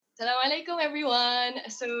Assalamualaikum everyone.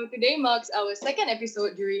 So today marks our second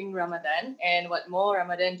episode during Ramadan, and what more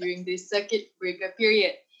Ramadan during this circuit breaker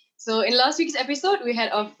period. So in last week's episode, we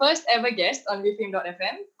had our first ever guest on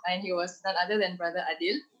WeFame.fm, and he was none other than Brother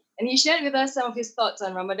Adil. And he shared with us some of his thoughts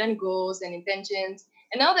on Ramadan goals and intentions.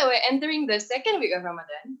 And now that we're entering the second week of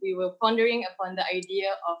Ramadan, we were pondering upon the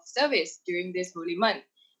idea of service during this holy month.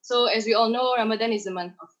 So as we all know, Ramadan is the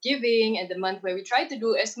month of giving and the month where we try to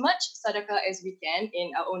do as much sadaqah as we can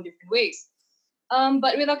in our own different ways.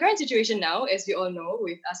 But with our current situation now, as we all know,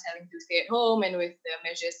 with us having to stay at home and with the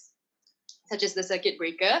measures such as the circuit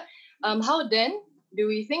breaker, how then do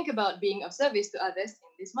we think about being of service to others in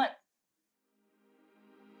this month?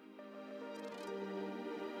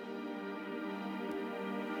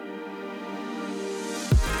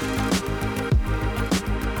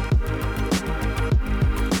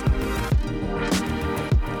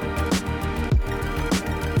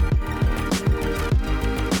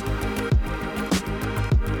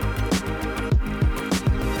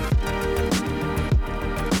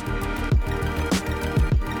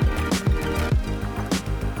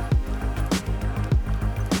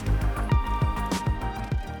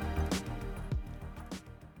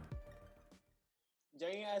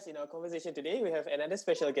 Joining us in our conversation today, we have another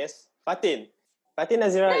special guest, Fatin. Fatin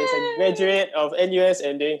Nazira is a graduate of NUS,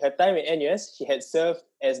 and during her time at NUS, she had served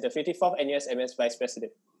as the 54th NUS MS Vice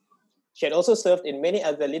President. She had also served in many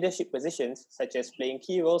other leadership positions, such as playing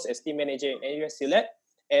key roles as team manager in NUS Silat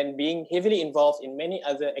and being heavily involved in many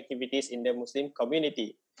other activities in the Muslim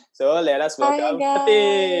community. So let us welcome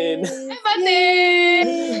Fatin. Hi, Fatin!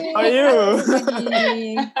 How are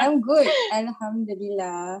you? I'm good,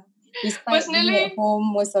 Alhamdulillah. Despite being at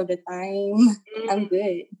home most of the time, I'm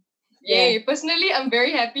good. Yay! Personally, I'm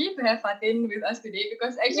very happy to have Fatin with us today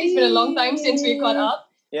because actually it's been a long time since we caught up.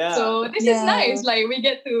 Yeah. So this is nice. Like we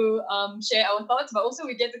get to share our thoughts, but also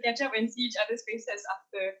we get to catch up and see each other's faces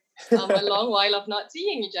after a long while of not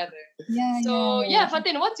seeing each other. So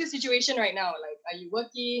Fatin, what's your situation right now? Like, are you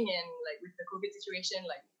working, and like with the COVID situation,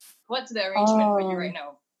 like what's the arrangement for you right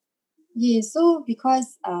now? Yeah, so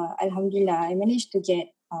because Alhamdulillah, I managed to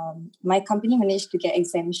get my company managed to get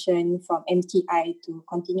exemption from MTI to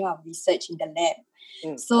continue our research in the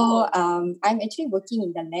lab. So I'm actually working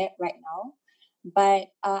in the lab right now, but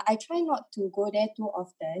I try not to go there too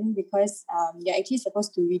often because you're actually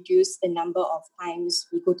supposed to reduce the number of times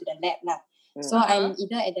we go to the lab lah. So I'm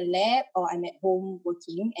either at the lab or I'm at home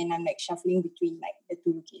working, and I'm like shuffling between like the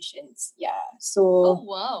two locations. Yeah. So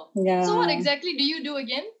So what exactly do you do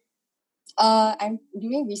again? I'm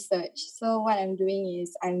doing research. So what I'm doing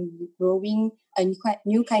is I'm growing a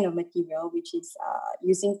new kind of material, which is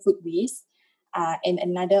using food waste and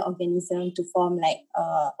another organism to form like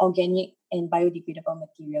organic and biodegradable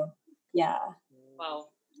material. Yeah. Wow.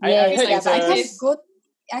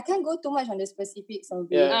 I can't go too much on the specifics of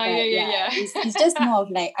it. It's just more of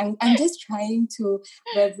like I'm just trying to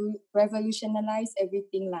revolutionize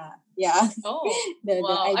everything lah. Yeah. The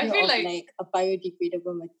idea of like a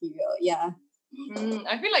biodegradable material. Yeah.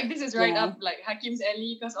 I feel like this is right up like Hakim's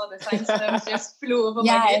alley because all the science terms just flew over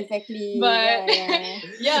my head. Exactly. But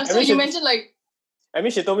so you mentioned like. I mean,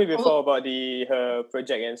 she told me before about her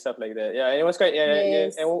project and stuff like that. Yeah, and it was quite.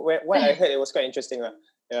 And what I heard, it was quite interesting lah.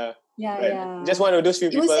 Yeah. Just one of those few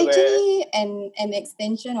people. It was actually an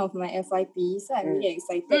extension of my FYP, so I'm really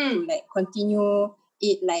excited to like continue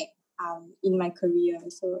it like in my career.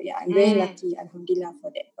 So yeah, I'm very lucky, Alhamdulillah, for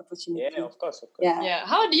that opportunity. Yeah, of course. Yeah.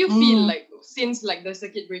 How do you feel like since like the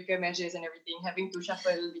circuit breaker measures and everything, having to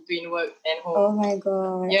shuffle between work and home? Oh my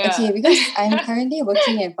god. Yeah. Okay, because I'm currently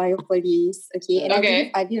working at Biopolis. Okay, and I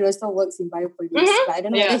believe Adil also works in Biopolis, but I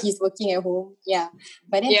don't know whether he's working at home. Yeah,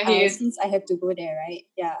 but then since I have to go there, right?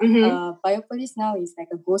 Yeah. Biopolis now is like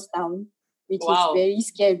a ghost town, which is very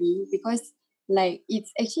scary because like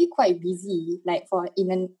it's actually quite busy, like for in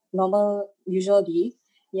a normal usual day.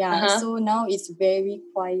 Yeah, so now it's very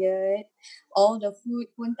quiet. All the food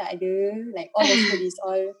pun tak ada. Like all the food is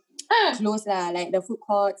all closed lah. Like the food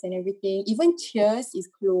courts and everything. Even Cheers is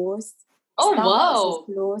closed. Starbucks is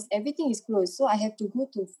closed. Everything is closed. So I have to go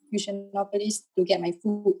to Fusionopolis to get my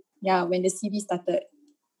food. Yeah, when the CB started.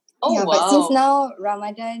 But since now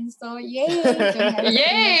Ramadan, so yay!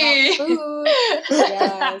 Yay! Food.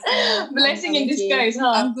 Yeah, so blessing in disguise,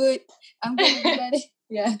 huh? I'm good.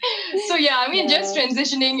 Yeah. So I mean, just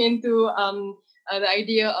transitioning into the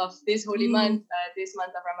idea of this holy month, this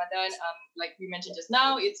month of Ramadan. Like we mentioned just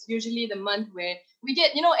now, it's usually the month where we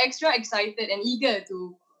get extra excited and eager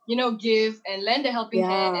to give and lend a helping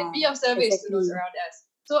hand and be of service to those around us.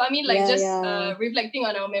 So I mean, like reflecting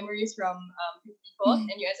on our memories from 54th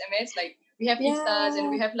and USMS, like we have iftars and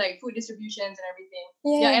we have like food distributions and everything.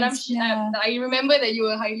 And I remember that you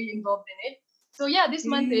were highly involved in it. So this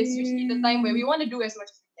month is usually the time where we want to do as much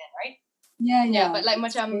as we can, right? But like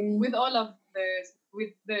with all of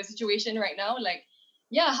the situation right now, like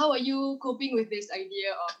how are you coping with this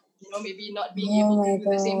idea of maybe not being able to do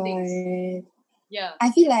the same things? I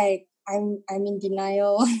feel like I'm in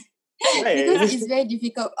denial because it's very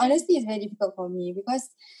difficult. Honestly, it's very difficult for me because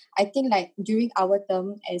I think like during our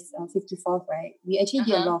term as 54th, right, we actually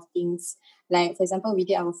did a lot of things. Like, for example, we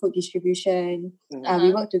did our food distribution.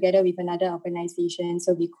 We worked together with another organization.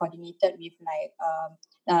 So we coordinated with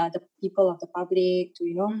like the people of the public to,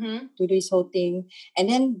 to do this whole thing. And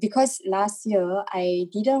then because last year, I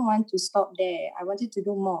didn't want to stop there. I wanted to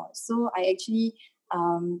do more. So I actually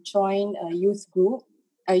joined a youth group,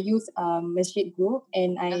 a youth masjid group.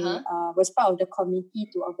 And I was part of the committee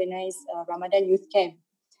to organize a Ramadan youth camp.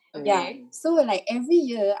 Okay. So like every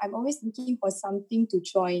year, I'm always looking for something to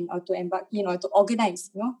join or to embark in or to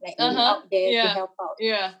organize, like out there to help out.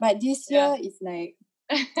 But this year it's like,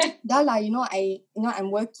 dah lah,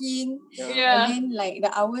 I'm working, and then like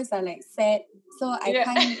the hours are like set, so I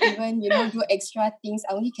can't even do extra things.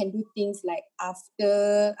 I only can do things like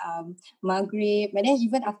after Maghrib, but then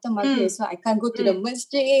even after Maghrib, so I can't go to the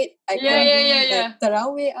masjid. I can't do like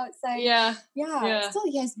tarawih outside. So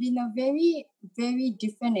it has been a very, very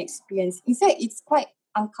different experience. In fact, it's quite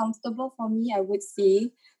uncomfortable for me, I would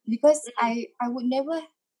say, because I've never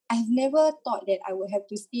thought that I would have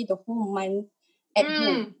to stay the whole month at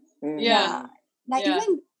home. Like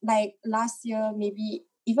even like last year, maybe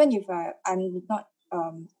even if I'm not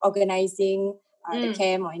organizing the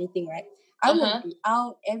camp or anything, right? I would be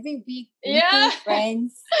out every week meeting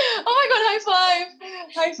friends. Oh my god, high five!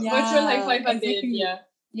 Virtual high five, exactly.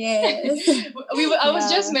 Yes. I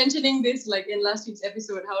was just mentioning this like in last week's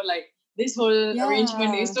episode, how like this whole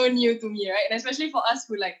arrangement is so new to me, right? And especially for us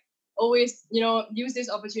who like always, use this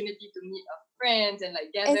opportunity to meet our friends and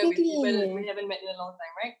like gather with people we haven't met in a long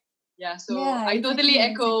time, right? I totally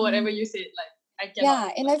echo whatever you said. Like I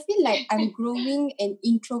cannot. And I feel like I'm growing an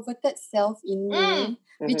introverted self in me,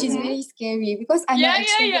 which is very scary because I'm an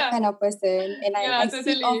extrovert kind of person, and I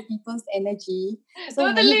feed off people's energy.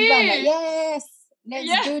 So when you go, I'm like, yes,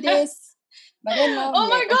 let's do this. But then now, oh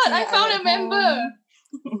my god, I found a member.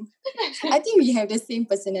 I think we have the same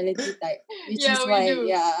personality type, which is why,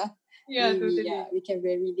 totally. We can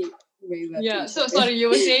relate very well. Yeah. So sorry, you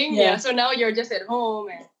were saying so now you're just at home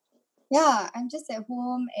and. I'm just at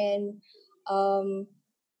home and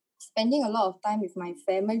spending a lot of time with my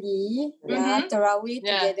family. Tarawih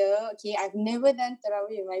together. Okay, I've never done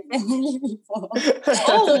Tarawih with my family before.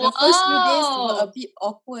 So the first few days were a bit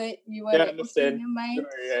awkward. We were like, okay, never mind.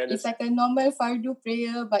 It's like a normal fardu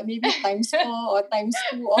prayer, but maybe times 4 or times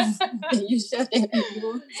 2 of the usual that we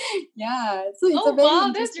do. So it's a very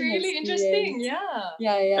interesting that's really interesting.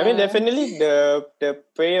 I mean, definitely the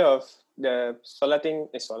prayer of the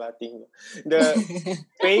the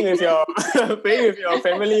praying with your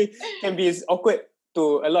family can be awkward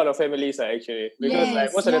to a lot of families actually, because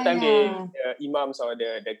like most of the time the imams or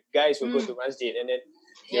the guys will go to masjid and then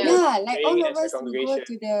like all of us will go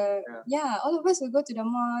to the all of us will go to the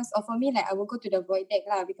mosque, or for me like I will go to the void deck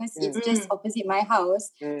lah, because it's just opposite my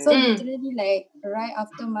house. So literally like right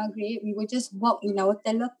after Maghrib we will just walk in our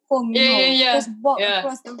telekong, just walk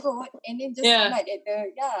across the road and then just solat at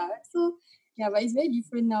the so but it's very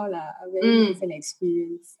different now lah, a very different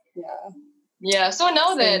experience. So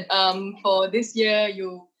now that for this year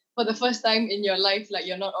you for the first time in your life, like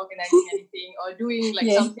you're not organizing anything or doing like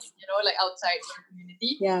something, like outside your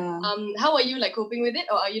community. How are you like coping with it,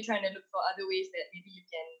 or are you trying to look for other ways that maybe you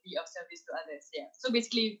can be of service to others? So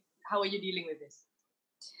basically, how are you dealing with this?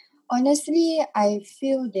 Honestly, I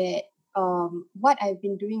feel that what I've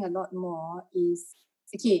been doing a lot more is,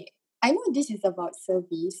 okay, I know this is about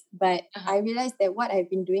service, but I realized that what I've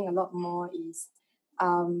been doing a lot more is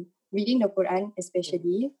reading the Quran,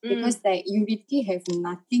 especially because like you really have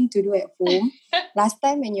nothing to do at home. Last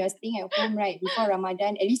time when you are staying at home, right, before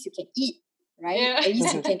Ramadan, at least you can eat, right? At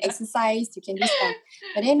least you can exercise, you can do stuff.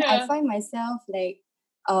 But then I find myself like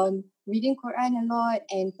reading Quran a lot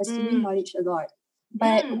and pursuing knowledge a lot.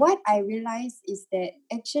 But what I realized is that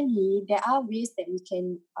actually there are ways that we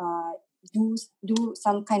can do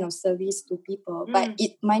some kind of service to people, but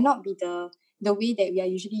it might not be the way that we are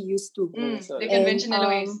usually used to. The conventional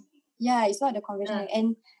ways. It's not the conventional.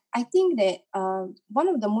 And I think that one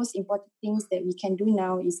of the most important things that we can do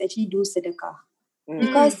now is actually do sedekah.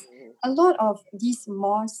 Because a lot of these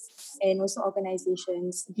mosques and also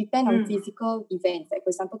organizations depend on physical events, like for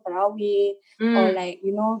example, Tarawih, or like,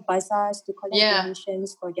 bazaars to collect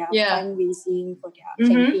donations for their fundraising, for their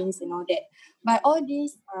campaigns and all that. But all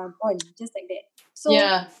these are born just like that. So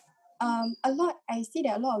I see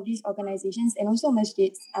that a lot of these organizations and also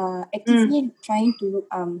masjids are actively trying to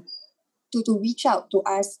reach out to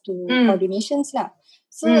us for donations lah.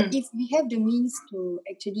 So if we have the means to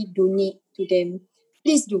actually donate to them,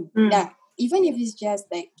 please do. Even if it's just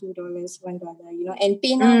like $2, $1, and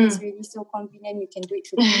PayNow is really so convenient. You can do it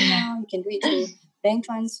through PayNow, you can do it through bank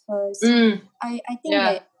transfers. I think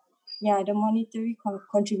that the monetary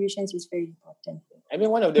contributions is very important. I mean,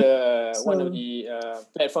 one of the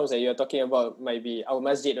platforms that you're talking about might be our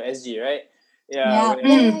masjid.sg, right?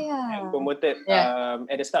 Promoted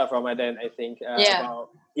at the start of Ramadan, I think, about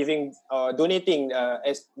giving donating,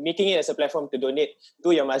 as making it as a platform to donate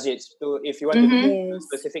to your masjids. So if you want to donate to a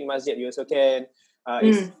specific masjid, you also can.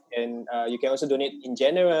 You can also donate in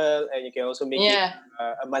general, and you can also make it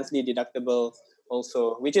a monthly deductible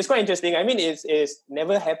also, which is quite interesting. I mean, it's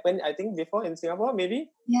never happened, I think, before in Singapore, maybe.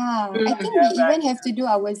 I think we even have to do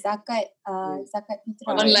our zakat fitrah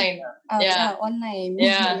online. Online.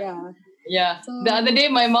 So, the other day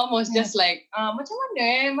my mom was just like, macam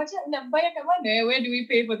mana macam nak bayar kat mana, where do we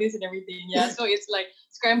pay for this and everything. So it's like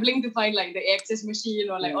scrambling to find like the access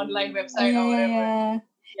machine or like online website or whatever.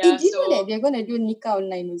 Did you know that they're gonna do nikah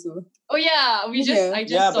online also? I just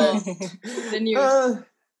saw the news.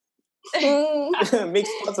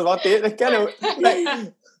 Mixed thoughts about it. Kind of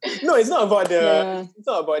like, no, it's not about the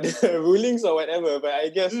rulings or whatever, but I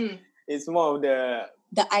guess it's more of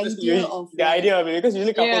the idea of it, because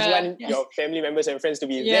usually couples want your family members and friends to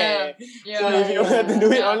be there. So if you want to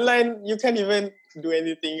do it online, you can't even do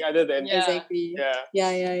anything other than exactly.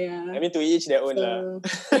 I mean, to each their own lah.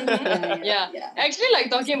 Actually,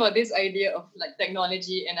 like talking about this idea of like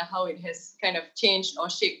technology and how it has kind of changed or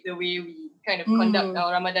shaped the way we kind of conduct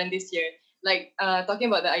our Ramadan this year. Like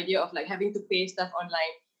talking about the idea of like having to pay stuff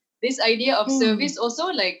online. This idea of service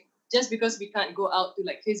also, like, just because we can't go out to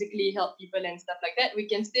like physically help people and stuff like that, we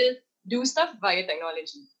can still do stuff via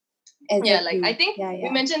technology. Exactly. I think we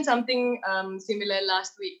mentioned something similar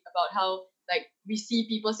last week about how like we see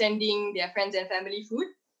people sending their friends and family food.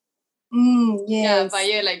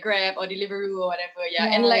 Via like Grab or Deliveroo or whatever.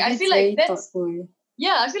 And like I feel like that's thoughtful.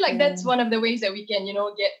 I feel like that's one of the ways that we can,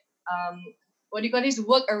 get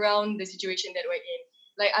work around the situation that we're in.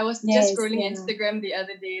 Like I was just scrolling Instagram the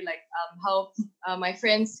other day, like how my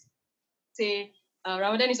friends say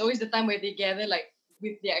Ramadan is always the time where they gather like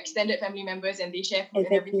with their extended family members and they share food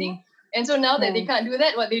and everything. And so now that they can't do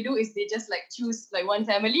that, what they do is they just like choose like one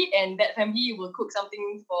family, and that family will cook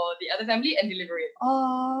something for the other family and deliver it.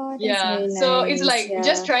 Oh, that's very nice. So it's like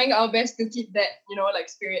just trying our best to keep that, like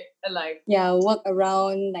spirit alive. Work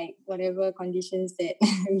around like whatever conditions that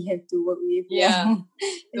we have to work with.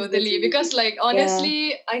 Totally. Because like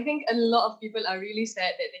honestly, I think a lot of people are really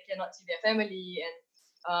sad that they cannot see their family,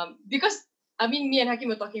 and because I mean, me and Hakim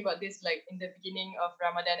were talking about this like in the beginning of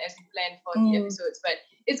Ramadan as we planned for the episodes, but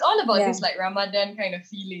it's all about this like Ramadan kind of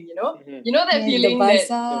feeling, you know that feeling the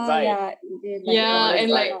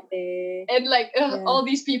that all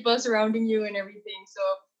these people surrounding you and everything. So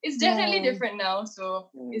it's definitely different now.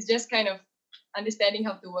 So it's just kind of understanding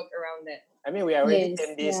how to work around that. I mean, we are already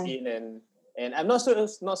 10 days in, and I'm not so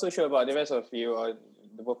sure about the rest of you or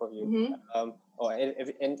the both of you,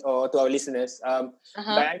 or to our listeners. But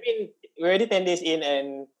I mean, we're already 10 days in,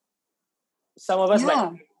 and some of us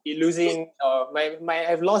might be losing or might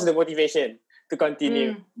have lost the motivation to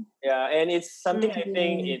continue. And it's something I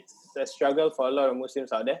think it's a struggle for a lot of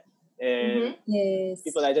Muslims out there. And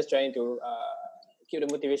people are just trying to keep the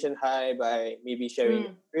motivation high by maybe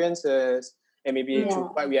sharing experiences, and maybe through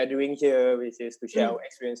what we are doing here, which is to share our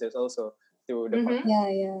experiences also to the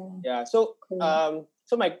podcast.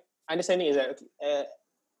 So my understanding is that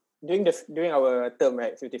during our term,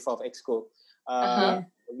 right, 54th Exco,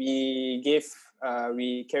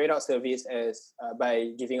 we carried out service as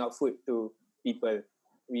by giving out food to people.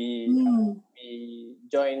 We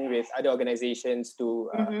joined with other organizations to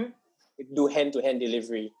do hand-to-hand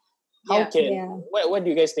delivery. What do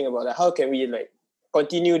you guys think about that? How can we like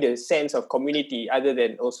continue the sense of community other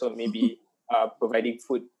than also maybe providing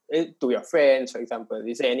food to your friends, for example?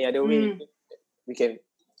 Is there any other way we can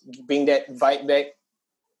bring that vibe back?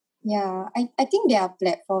 I think there are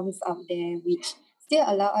platforms out there which still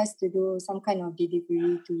allow us to do some kind of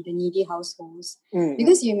delivery to the needy households.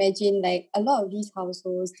 Because you imagine like a lot of these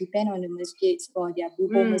households depend on the masjids for their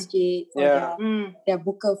bubo masjid, for their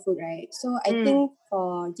buka food, right? So I think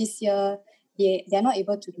for this year, they're not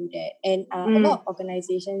able to do that. And a lot of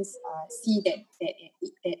organizations see that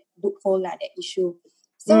loophole, that issue.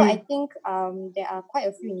 So I think there are quite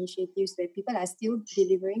a few initiatives where people are still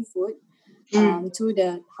delivering food to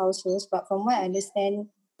the households, but from what I understand,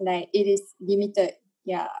 like it is limited.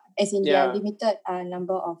 Yeah, as in there are limited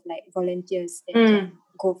number of like volunteers that can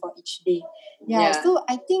go for each day. So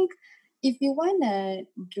I think if you want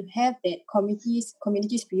to have that community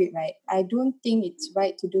spirit, right, I don't think it's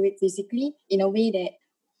right to do it physically, in a way that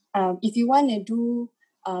if you want to do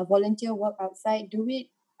volunteer work outside, do it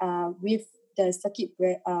with the circuit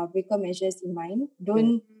breaker measures in mind.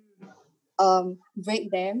 Don't break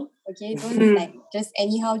them, okay? Don't like just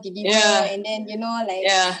anyhow deliver and then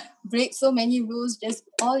break so many rules just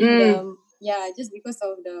all in the just because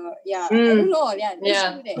of the I don't know,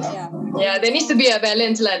 there needs to be a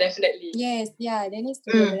balance lah, definitely. Yes, there needs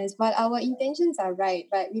to be a balance, but our intentions are right,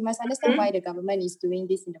 but we must understand why the government is doing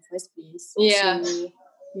this in the first place. So,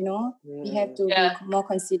 we have to be more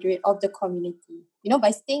considerate of the community.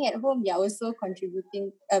 By staying at home, you're also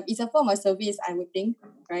contributing. It's a form of service, I would think,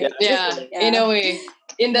 right? In a way,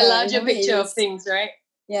 in the larger picture of things, right?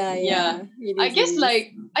 I guess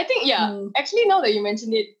I think actually now that you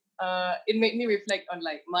mentioned it, it made me reflect on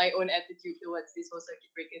like my own attitude towards this whole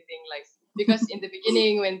circuit breaker thing. Like, because in the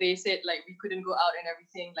beginning when they said like we couldn't go out and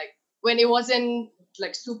everything, like when it wasn't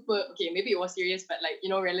like super okay, maybe it was serious, but like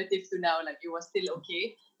relative to now, like it was still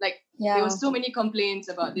okay. Like there was so many complaints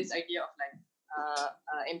about this idea of like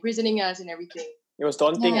imprisoning us and everything. It was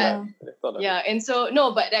daunting. And so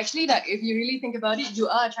no, but actually, like if you really think about it, you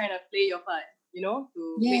are trying to play your part,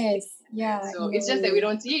 So it's just that we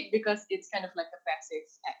don't see it because it's kind of like a passive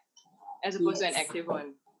act as opposed to an active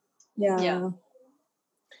one. I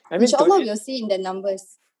mean, inshallah, we'll see in the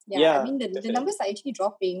numbers. I mean, the numbers are actually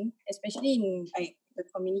dropping, especially in like the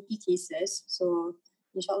community cases. So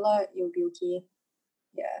inshallah, it'll be okay.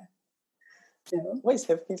 So. What is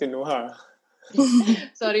happening to Noha?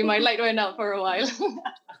 Sorry, my light went out for a while.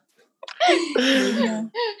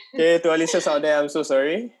 Okay, to our listeners out there, I'm so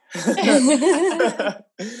sorry. But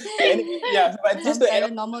just to add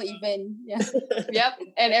a normal event.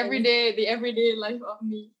 And the everyday life of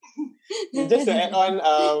me. Just to add on,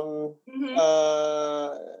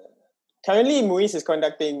 currently Muiz is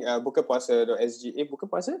conducting bukapuasa.sg Buka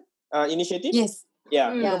Puasa initiative. Yes.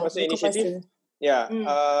 Buka Puasa initiative.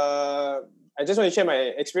 I just want to share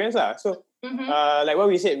my experience lah. So, like what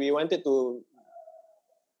we said,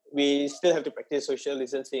 we still have to practice social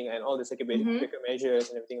distancing and all the circuit breaker measures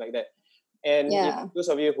and everything like that. And if those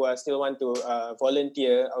of you who are still want to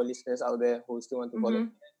volunteer, our listeners out there who still want to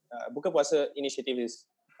volunteer, Buka Puasa initiative is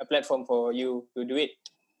a platform for you to do it,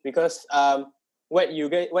 because what you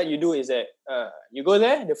do is that you go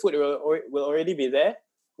there, the food will already be there.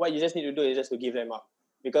 What you just need to do is just to give them up,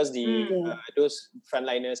 because those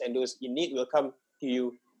frontliners and those in need will come to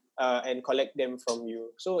you and collect them from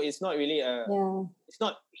you. So it's not really it's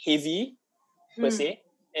not heavy per se,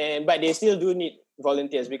 but they still do need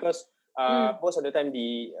volunteers, because most of the time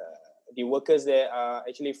the workers there are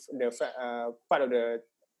actually the part of the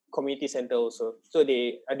community center also. So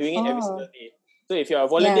they are doing it every single day. So if you are a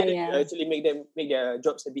volunteer, you actually make their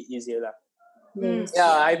jobs a bit easier lah.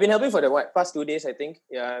 I've been helping for the past 2 days, I think.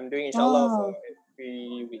 I'm doing inshallah for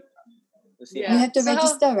every week. You have to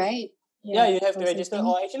register, right? Yeah, you have to register.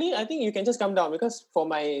 Or actually, I think you can just come down, because for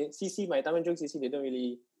my CC, my Tamanjung CC, they don't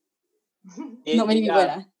really... Not many people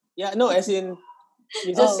lah. Yeah, no, as in,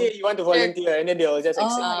 you just say you want to volunteer and then they'll just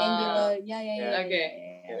accept. And they will,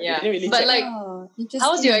 Okay. Really but check. like,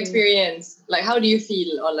 how's your experience? Like, how do you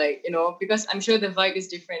feel? Or like, because I'm sure the vibe is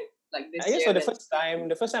different. Like this I guess year, for the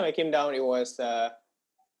first time I came down, it was, I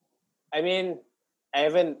didn't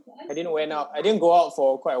went out. I didn't go out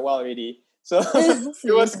for quite a while already. So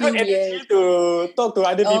it was good energy to talk to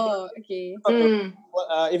other people. Okay.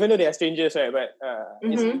 Even though they are strangers, right? But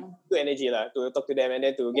it's good energy to talk to them and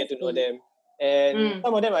then to get to know them. And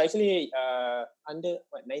some of them are actually under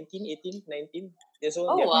 19 years old.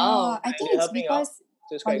 Oh, wow. I think it's because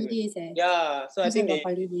holidays. Yeah, so I think they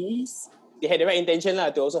had the right intention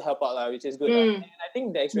to also help out, which is good. And I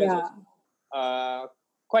think the experience was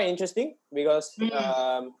quite interesting, because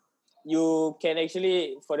you can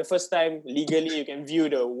actually, for the first time, legally, you can view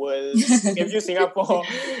the world, you can view Singapore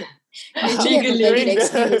during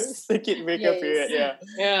the circuit breaker period.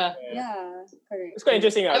 Yeah, correct. It's quite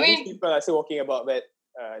interesting. I mean, people are still walking about, but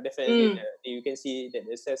definitely you can see that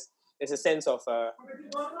there's a sense of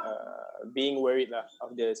being worried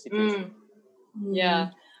of the situation. Yeah.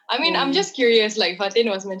 I mean, I'm just curious, like Fatin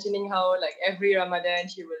was mentioning how like every Ramadan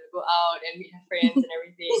she will go out and meet her friends and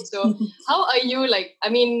everything. So how are you like, I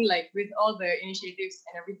mean, like with all the initiatives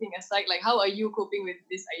and everything aside, like how are you coping with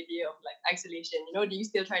this idea of like isolation? You know, do you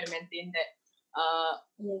still try to maintain that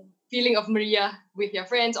feeling of Maria with your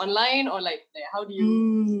friends online, or like how do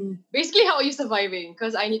you, basically how are you surviving?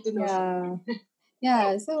 Because I need to know.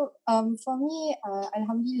 Yeah, so for me,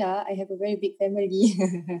 Alhamdulillah, I have a very big family.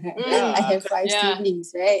 I have 5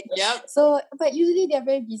 siblings, right? Yep. So, but usually they're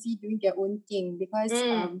very busy doing their own thing because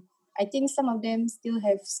I think some of them still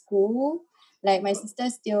have school. Like my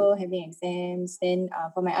sister's still having exams. Then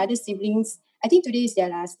for my other siblings, I think today is their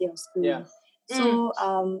last day of school. Yeah. So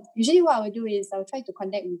usually what I will do is I'll try to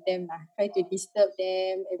connect with them, try to disturb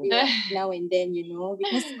them every now and then, you know,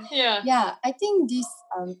 because I think this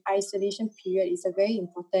isolation period is a very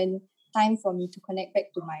important time for me to connect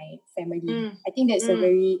back to my family. I think that's a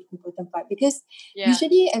very important part because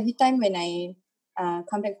usually every time when I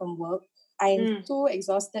come back from work, I'm too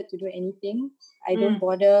exhausted to do anything. I don't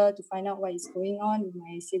bother to find out what is going on with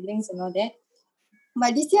my siblings and all that.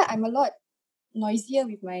 But this year I'm a lot noisier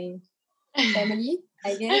with my family,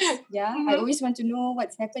 I guess. I always want to know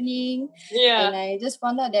what's happening. And I just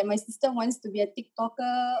found out that my sister wants to be a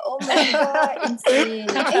TikToker. Oh my god, insane.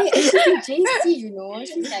 And she's in JC, you know.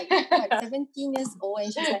 She's like 17 years old,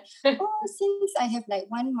 and she's like, oh, since I have like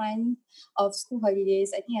 1 month of school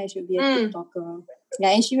holidays, I think I should be a TikToker.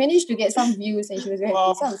 Yeah, and she managed to get some views, and she was very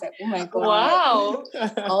happy. So I was like, oh my god. Wow.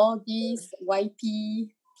 All these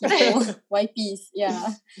YP people, YPs,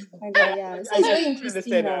 my god, so it's very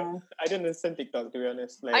interesting. I don't understand TikTok, to be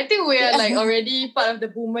honest. Like, I think we are like already part of the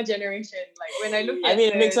boomer generation. Like when I look at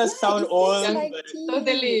it makes us sound old.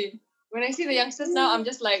 Totally. When I see the youngsters now, I'm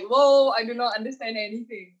just like, whoa, I do not understand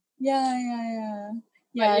anything.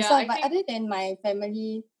 But other than my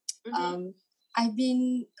family, I've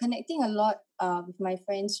been connecting a lot with my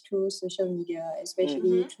friends through social media,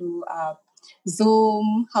 especially through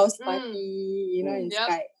Zoom, house party, you know, and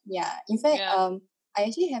Skype. In fact, I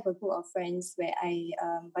actually have a group of friends where I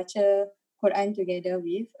baca Quran together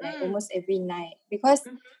with like almost every night because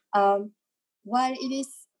while it is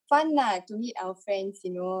fun to meet our friends,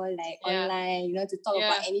 you know, like online, you know, to talk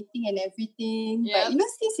about anything and everything. But you know,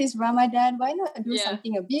 since it's Ramadan, why not do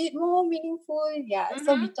something a bit more meaningful?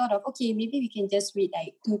 So we thought of, okay, maybe we can just read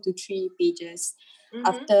like 2 to 3 pages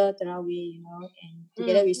after Tarawih, you know, and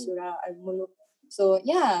together with Surah Al-Mulk. So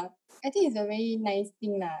I think it's a very nice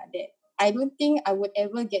thing that I don't think I would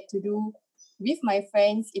ever get to do with my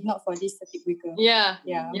friends if not for this circuit breaker.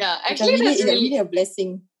 Actually, it's really a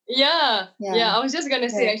blessing. I was just gonna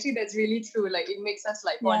say, actually, that's really true. Like, it makes us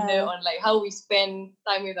like ponder on like how we spend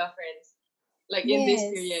time with our friends, like in this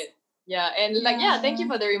period. And like thank you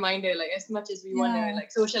for the reminder. Like, as much as we wanna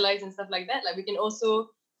like socialize and stuff like that, like we can also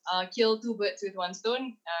kill 2 birds with 1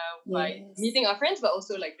 stone by meeting our friends, but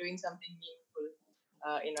also like doing something meaningful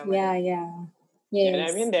in our life. And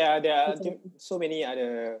I mean, there are so many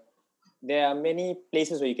there are many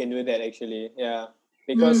places where you can do that actually.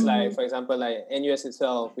 Because like, for example, like NUS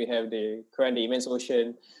itself, we have the Quran, the Immense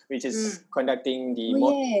Ocean, which is conducting the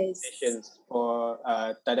morning sessions for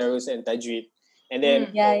Tadarus and Tajweed. And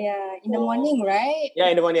then in the morning, right?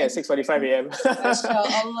 In the morning at 6:45 a.m.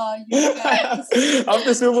 MashaAllah, you guys.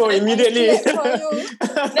 After subuh, immediately.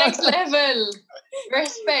 Next level.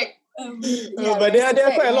 Respect. But there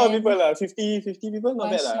are quite a lot of people, 50 people,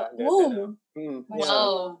 not bad.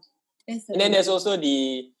 Wow. And then there's also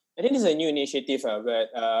I think this is a new initiative,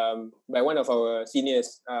 but by one of our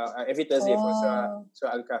seniors, every Thursday for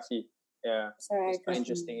Surah Al-Kahfi. It's quite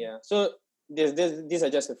interesting. So these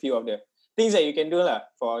are just a few of the things that you can do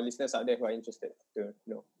for listeners out there who are interested to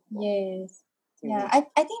know. Yes. I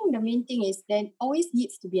think the main thing is there always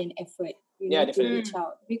needs to be an effort, you know, to reach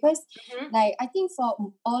out. Because like I think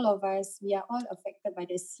for all of us, we are all affected by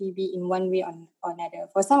the CB in one way or another.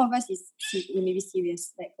 For some of us, it may be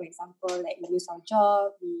serious. Like for example, like we lose our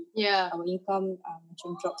job, our income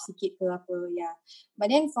drop sikit ke apa, But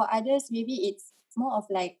then for others, maybe it's more of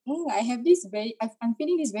like, I have this I'm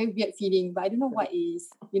feeling this very weird feeling, but I don't know what is.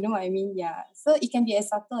 You know what I mean? So it can be as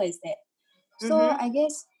subtle as that. So I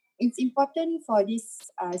guess it's important for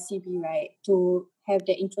this CB, right, to have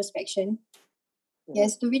the introspection.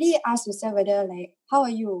 Yes, to really ask yourself whether like, how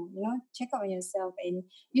are you? You know, check out on yourself and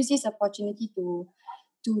use this opportunity to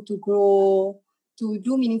grow, to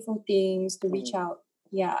do meaningful things, to reach out.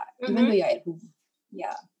 Even though you're at home.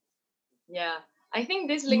 I think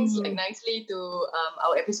this links like nicely to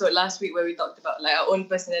our episode last week where we talked about like our own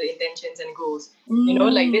personal intentions and goals. You know,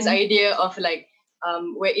 like this idea of like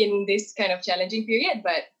we're in this kind of challenging period,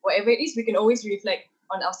 but whatever it is, we can always reflect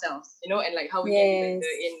on ourselves, you know, and like how we can be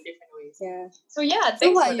better in different ways. Yeah. So yeah,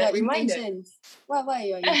 thanks for that reminder. What are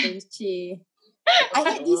your intentions, Che? I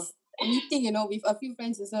had this meeting, you know, with a few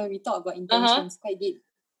friends as well. We talked about intentions quite deep.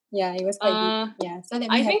 Yeah, it was quite deep. Yeah, so let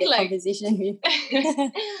me have that conversation with.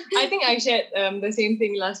 I think I shared the same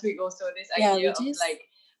thing last week also. This idea of like,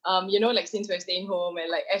 you know, like since we're staying home and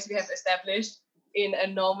like as we have established in a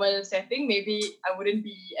normal setting, maybe I wouldn't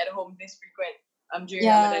be at home this frequent during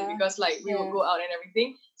Ramadan because like we would go out and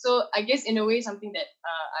everything. So I guess in a way something that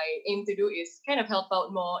I aim to do is kind of help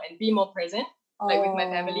out more and be more present like with my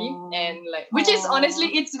family and like which is honestly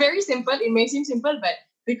it's very simple. It may seem simple, but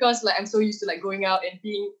because like I'm so used to like going out and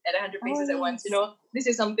being at 100 places at once, you know, this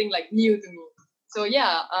is something like new to me. So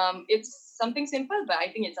yeah, it's something simple, but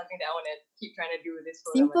I think it's something that I want to keep trying to do this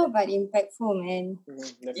for simple Ramadan. But impactful, man.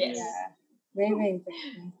 Yes. Yeah. Very, very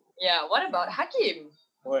impactful. Yeah. What about Hakim?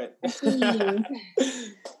 What? Hakim.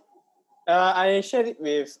 I shared it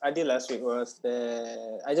with Adil last week was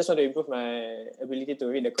that I just want to improve my ability to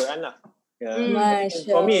read the Quran lah.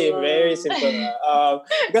 For me, very simple.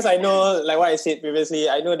 Because I know, like what I said previously,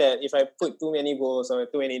 I know that if I put too many goals or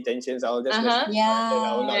too many intentions, I'll just I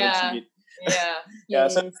will not achieve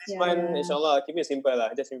it. So this one, inshallah, I'll keep it simple lah.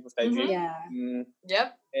 Just improve tajweed.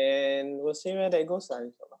 Yep. And we'll see where that goes lah,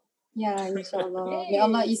 inshallah. Yeah, inshallah. May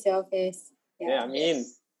Allah ease your face. Yeah, Ameen.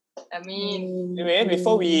 Anyway,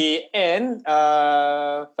 before we end,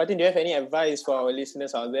 Fatin, do you have any advice for our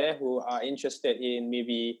listeners out there who are interested in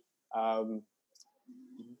maybe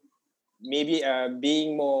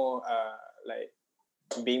being more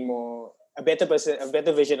being more a better person, a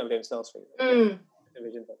better version of themselves? In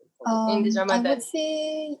this Ramadan. I would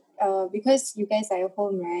say because you guys are at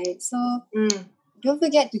home, right? So don't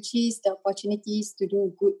forget to chase the opportunities to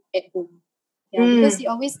do good at home. Yeah, because it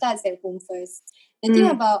always starts at home first. The thing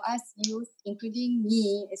about us youth, including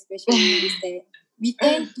me especially, is that we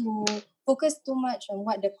tend to focus too much on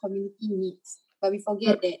what the community needs, but we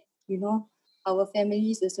forget that, you know, our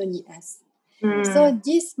families also need us. So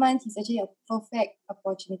this month is actually a perfect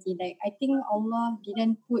opportunity. Like I think Allah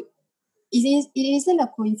didn't put it isn't a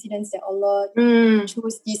coincidence that Allah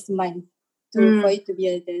chose this month for it to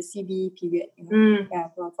be the CB period, you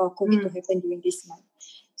know, for COVID to happen during this month.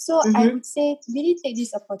 So I would say really take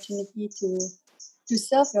this opportunity to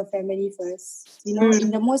serve your family first, you know, in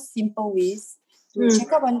the most simple ways, to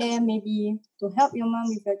check up on them, maybe to help your mom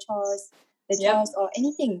with your chores, chores or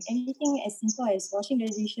anything as simple as washing the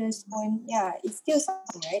dishes, it's still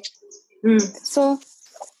something, right? So,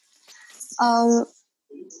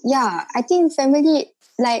 I think family,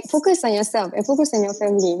 like focus on yourself and focus on your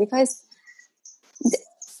family because,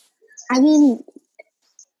 I mean,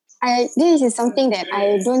 this is something that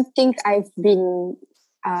I don't think I've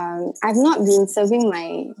not been serving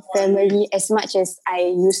my family as much as I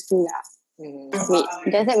used to. Wait,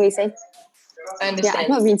 does that make sense? I understand. Yeah, I've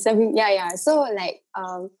not been serving. So like,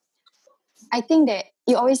 I think that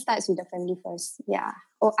it always starts with the family first. Yeah.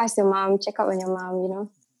 Or ask your mom, check out on your mom, you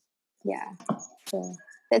know. Yeah. So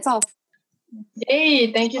that's all.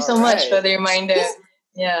 Yay, thank you so much for the reminder.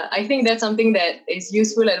 Yeah, I think that's something that is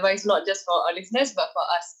useful advice, not just for our listeners, but for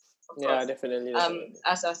us. Yeah, definitely.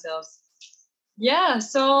 Us ourselves. Yeah,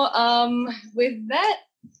 so with that,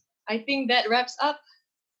 I think that wraps up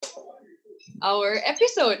our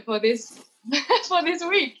episode for this for this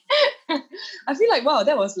week. I feel like wow,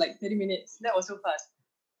 that was like 30 minutes. That was so fast.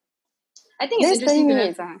 I think it's interesting to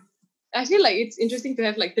have. I feel like it's interesting to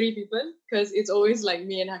have like 3 people because it's always like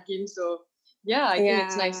me and Hakim. So yeah, I think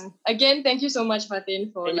it's nice. Again, thank you so much,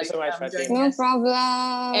 Fatin, for joining us. No problem.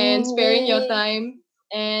 And sparing your time.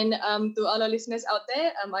 And to all our listeners out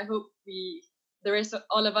there, I hope the rest of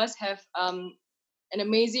all of us have an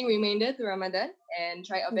amazing remainder to Ramadan and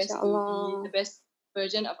try our best to be the best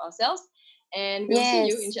version of ourselves. And we'll see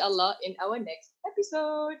you, inshallah, in our next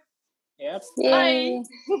episode. Yep. Bye.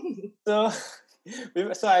 So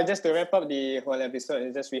just to wrap up the whole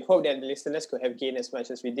episode, we hope that the listeners could have gained as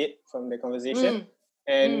much as we did from the conversation.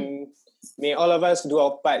 And may all of us do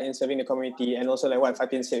our part in serving the community, and also like what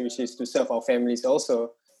Fatin said, which is to serve our families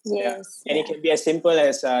also. Yes. And it can be as simple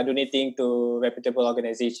as donating to reputable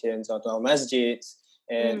organizations or to our masjids,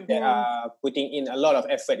 and that are putting in a lot of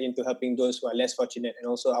effort into helping those who are less fortunate, and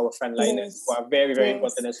also our frontliners who are very, very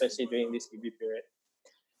important, especially during this EB period.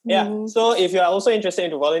 Yeah, so if you are also interested in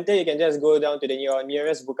to volunteer, you can just go down to the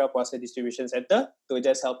nearest Buka Puasa Distribution Center to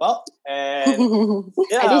just help out. And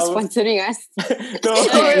are they sponsoring us? No,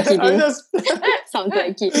 I'm just sounds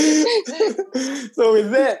like it. So with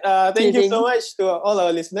that, thank you so much to all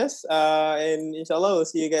our listeners, and inshallah we'll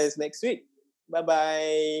see you guys next week.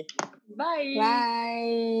 Bye-bye. Bye.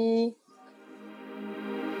 Bye.